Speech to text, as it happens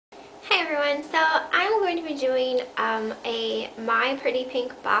everyone, so I'm going to be doing a My Pretty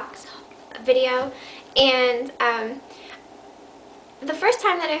Pink box video, and the first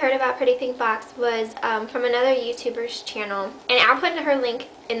time that I heard about Pretty Pink box was from another YouTuber's channel, and I'll put her link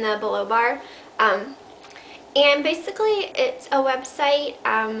in the below bar. And basically it's a website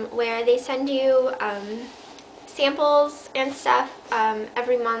where they send you samples and stuff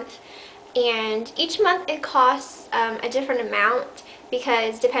every month, and each month it costs a different amount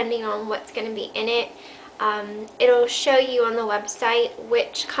because depending on what's going to be in it, it'll show you on the website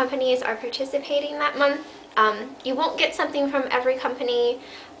which companies are participating that month. You won't get something from every company.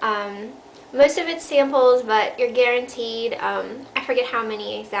 Most of it's samples, but you're guaranteed, I forget how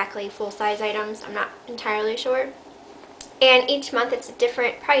many exactly full-size items, I'm not entirely sure. And each month it's a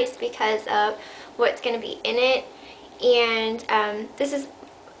different price because of what's going to be in it. And this is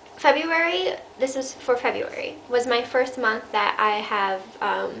February. This was for February. Was my first month that I have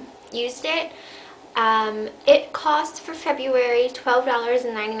used it. It cost for February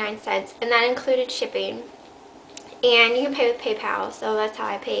 $12.99, and that included shipping. And you can pay with PayPal, so that's how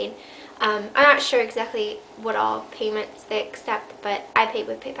I paid. I'm not sure exactly what all payments they accept, but I paid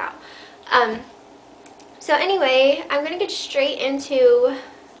with PayPal. So anyway, I'm going to get straight into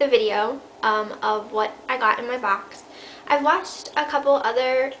the video of what I got in my box. I've watched a couple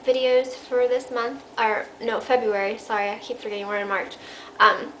other videos for this month, or no, February, sorry, I keep forgetting we're in March,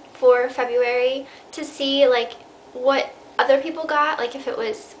 for February, to see like what other people got, like if it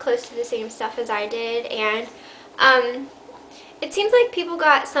was close to the same stuff as I did. And it seems like people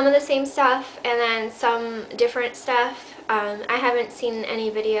got some of the same stuff and then some different stuff. I haven't seen any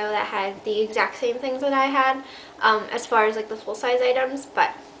video that had the exact same things that I had as far as like the full-size items,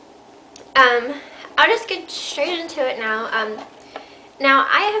 but I'll just get straight into it now. Now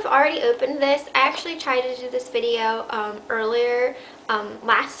I have already opened this. I actually tried to do this video earlier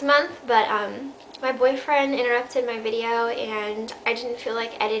last month, but my boyfriend interrupted my video and I didn't feel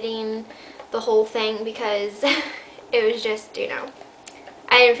like editing the whole thing because it was just, you know,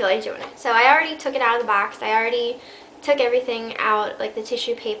 I didn't feel like doing it. So I already took it out of the box. I already took everything out, like the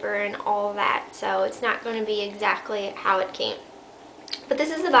tissue paper and all that, so it's not going to be exactly how it came. But this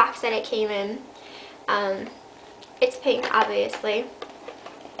is the box that it came in. It's pink, obviously.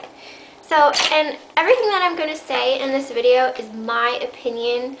 So, and everything that I'm going to say in this video is my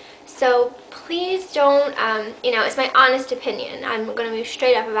opinion, so please don't, you know, it's my honest opinion. I'm going to be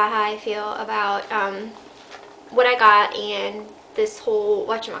straight up about how I feel about what I got and this whole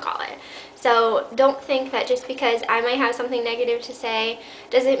whatchamacallit. So don't think that just because I might have something negative to say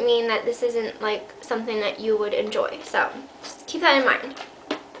doesn't mean that this isn't like something that you would enjoy. So just keep that in mind.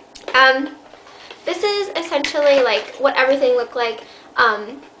 This is essentially like what everything looked like.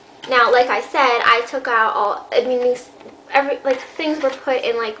 Now, like I said, I took out all, I mean, things were put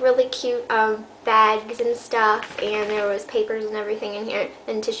in like really cute bags and stuff, and there was papers and everything in here,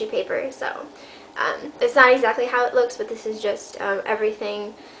 and tissue paper. So it's not exactly how it looks, but this is just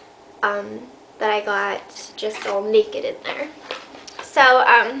everything that I got just all naked in there. So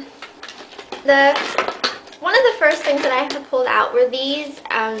one of the first things that I have pulled out were these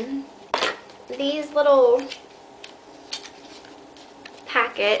little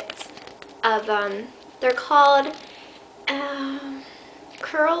packets of they're called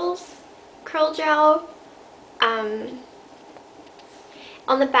curl gel.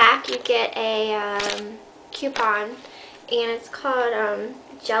 On the back you get a coupon, and it's called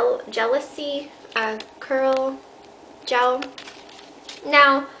Jealousy Curl Gel.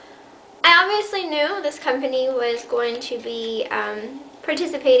 Now, I obviously knew this company was going to be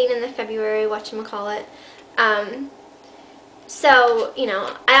participating in the February whatchamacallit. So, you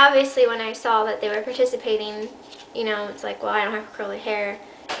know, I obviously, when I saw that they were participating, you know, it's like, well, I don't have curly hair,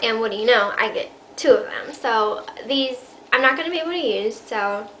 and what do you know, I get 2 of them. So these I'm not going to be able to use,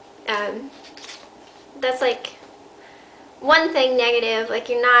 so that's like one thing negative. Like,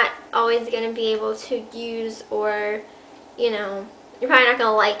 you're not always going to be able to use, or, you know, you're probably not going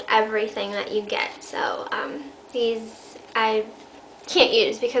to like everything that you get. So these I can't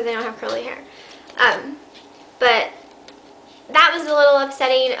use because I don't have curly hair. But that was a little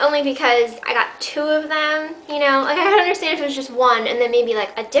upsetting, only because I got 2 of them, you know. Like, I could understand if it was just one and then maybe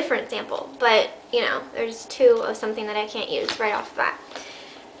like a different sample, but, you know, there's 2 of something that I can't use right off the bat.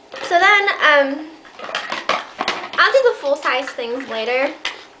 So then, I'll do the full-size things later.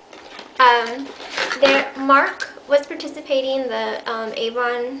 Mark was participating, the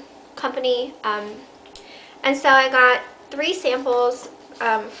Avon company, and so I got 3 samples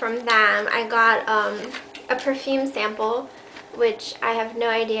from them. I got a perfume sample, which I have no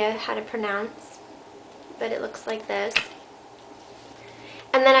idea how to pronounce, but it looks like this.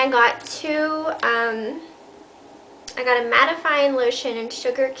 And then I got I got a mattifying lotion in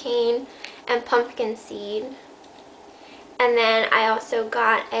sugar cane and pumpkin seed. And then I also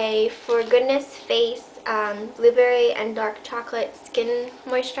got a For Goodness Face blueberry and dark chocolate skin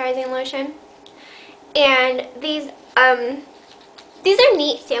moisturizing lotion. And these are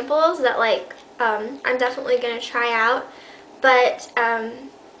neat samples that I'm definitely going to try out. But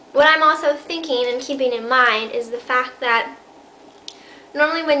what I'm also thinking and keeping in mind is the fact that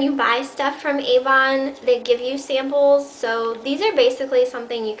normally when you buy stuff from Avon, they give you samples. So these are basically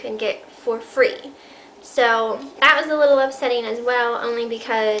something you can get for free. So that was a little upsetting as well, only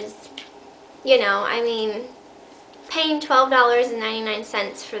because, you know, I mean, paying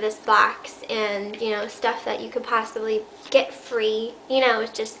 $12.99 for this box and, you know, stuff that you could possibly get free, you know,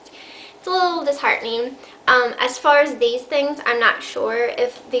 it's a little disheartening. As far as these things, I'm not sure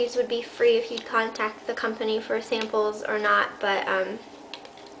if these would be free if you'd contact the company for samples or not, but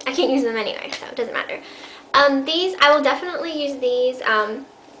I can't use them anyway, so it doesn't matter. These, I will definitely use these.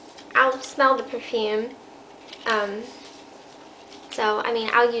 I'll smell the perfume. So, I mean,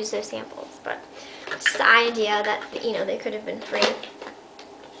 I'll use those samples, but just the idea that, you know, they could have been free.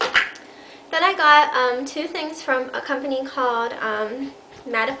 Then I got two things from a company called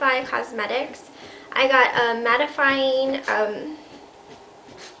Mattify Cosmetics. I got a mattifying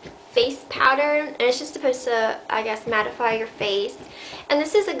face powder, and it's just supposed to, I guess, mattify your face. And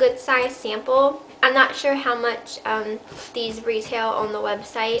this is a good size sample. I'm not sure how much these retail on the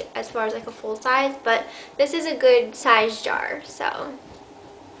website as far as like a full size, but this is a good size jar, so.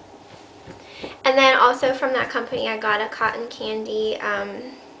 And then also from that company I got a cotton candy,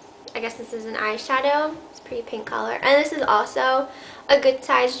 I guess this is an eyeshadow. It's a pretty pink color. And this is also a good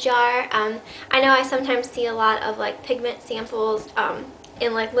size jar. I know I sometimes see a lot of like pigment samples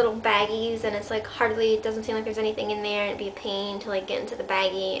in like little baggies, and it's like it doesn't seem like there's anything in there, and it'd be a pain to like get into the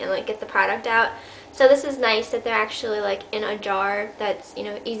baggie and like get the product out. So this is nice that they're actually like in a jar that's, you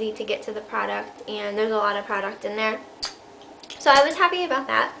know, easy to get to the product, and there's a lot of product in there. So I was happy about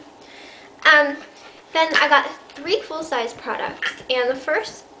that. Then I got 3 full-size products, and the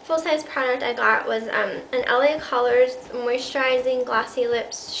first full-size product I got was an LA Colors Moisturizing Glossy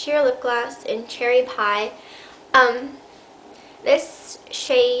Lips Sheer Lip Gloss in Cherry Pie. This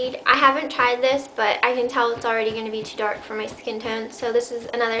shade, I haven't tried this, but I can tell it's already going to be too dark for my skin tone, so this is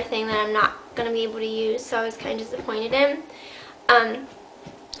another thing that I'm not going to be able to use, so I was kind of disappointed in.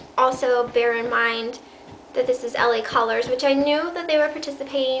 Also, bear in mind that this is LA Colors, which I knew that they were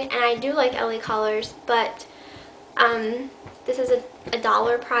participating, and I do like LA Colors, but this is a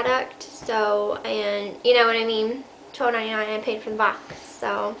dollar product, so, and you know what I mean, $12.99 I paid for the box,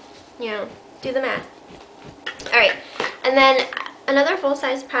 so, you know, do the math. Alright, and then another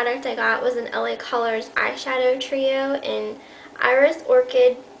full-size product I got was an LA Colors eyeshadow trio in Iris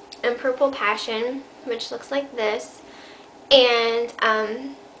Orchid and Purple Passion, which looks like this. And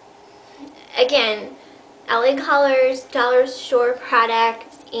again, LA Colors dollar store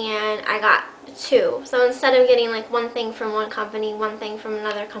products, and I got 2. So instead of getting like one thing from one company, one thing from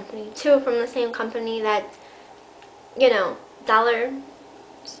another company, 2 from the same company that's, you know, dollar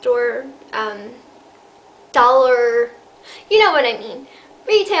store, dollar, you know what I mean,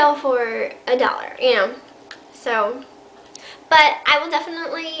 retail for $1, you know. So, but I will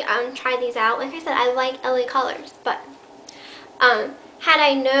definitely try these out. Like I said, I like LA Colors, but had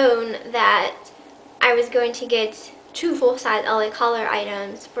I known that I was going to get 2 full-size LA Color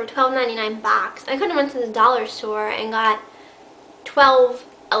items for $12.99 box, I could have went to the dollar store and got 12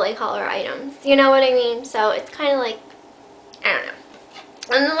 LA Color items. You know what I mean? So it's kind of like, I don't know.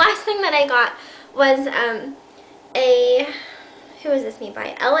 And the last thing that I got was who is this made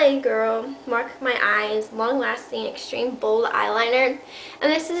by? LA Girl Mark My Eyes Long Lasting Extreme Bold Eyeliner.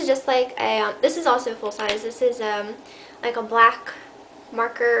 And this is just like a, this is also full size. This is like a black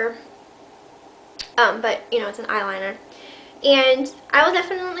marker, but you know, it's an eyeliner. And I will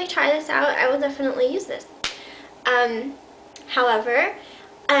definitely try this out. I will definitely use this. However,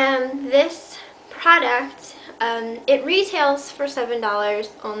 this product, it retails for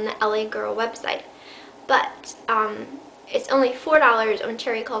 $7 on the LA Girl website, but it's only $4 on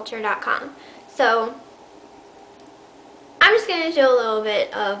cherryculture.com. So I'm just going to do a little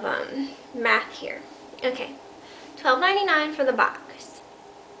bit of math here. Okay, $12.99 for the box.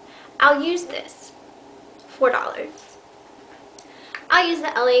 I'll use this, $4. I'll use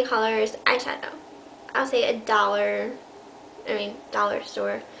the LA Colors eyeshadow. I'll say $1, dollar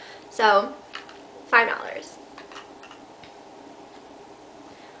store, so $5.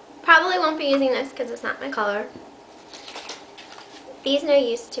 Probably won't be using this because it's not my color. These no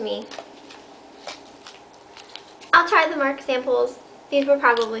use to me. I'll try the mark samples these were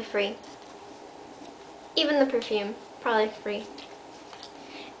probably free. Even the perfume, probably free.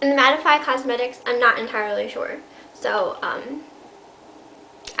 And the Mattify Cosmetics, I'm not entirely sure. So,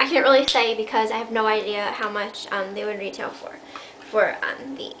 I can't really say because I have no idea how much they would retail for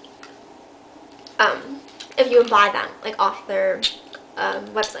if you would buy them, like, off their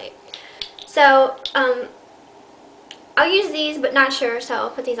website. So, I'll use these, but not sure, so I'll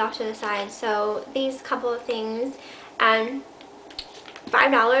put these off to the side. So, these couple of things, $5,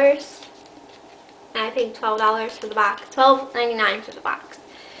 and I paid $12 for the box, $12.99 for the box.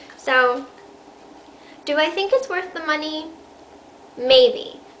 So, do I think it's worth the money?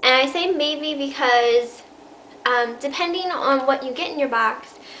 Maybe. And I say maybe because depending on what you get in your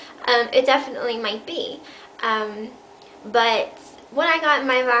box, it definitely might be. But what I got in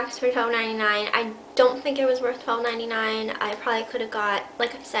my box for $12.99, I don't think it was worth $12.99. I probably could have got,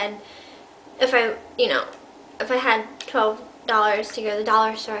 like I said, if I had $12 to go to the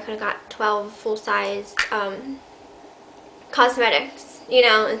dollar store, I could have got 12 full-size cosmetics,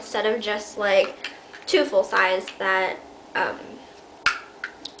 instead of just like 2 full-size that I'll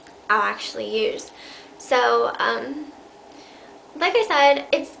actually use. So, like I said,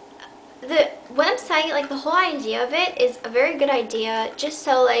 it's the website, like the whole idea of it is a very good idea, just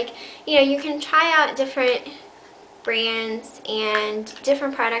so like, you can try out different brands and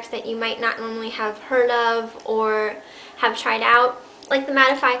different products that you might not normally have heard of or have tried out. Like the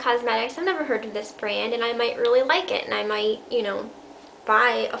Mattify Cosmetics, I've never heard of this brand and I might really like it and I might,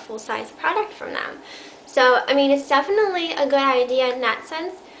 buy a full-size product from them. So, I mean, it's definitely a good idea in that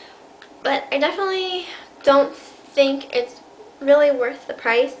sense, but I definitely don't think it's really worth the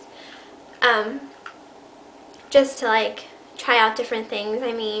price. Just to like try out different things.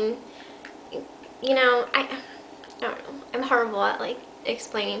 I mean, I don't know. I'm horrible at like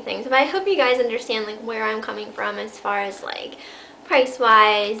explaining things, but I hope you guys understand like where I'm coming from as far as like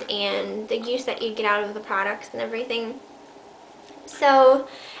price-wise and the use that you get out of the products and everything. So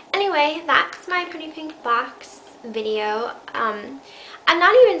anyway, that's my Pretty Pink box video. I'm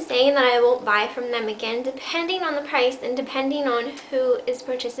not even saying that I won't buy from them again, depending on the price and depending on who is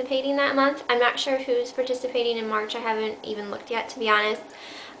participating that month. I'm not sure who's participating in March. I haven't even looked yet, to be honest.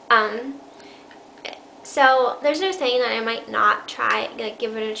 So there's no saying that I might not try, like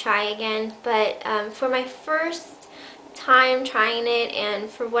give it a try again. But for my first time trying it and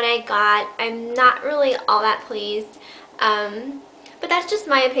for what I got, I'm not really all that pleased. But that's just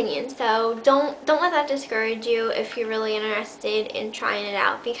my opinion, so don't let that discourage you if you're really interested in trying it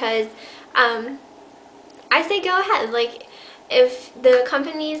out, because I say go ahead. Like, if the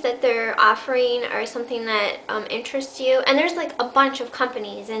companies that they're offering are something that interests you, and there's like a bunch of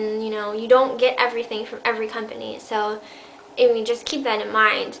companies, and you don't get everything from every company, so I mean, just keep that in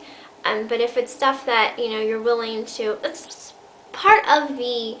mind. But if it's stuff that you're willing to, it's part of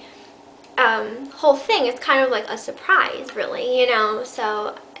the whole thing. It's kind of like a surprise, really,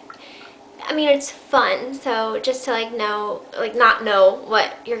 so I mean, it's fun, so just to like not know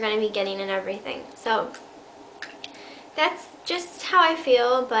what you're going to be getting and everything. So that's just how I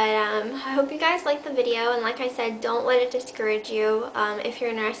feel, but I hope you guys liked the video, and like I said, don't let it discourage you if you're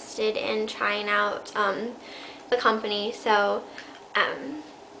interested in trying out the company. So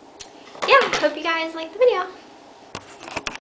yeah, hope you guys liked the video.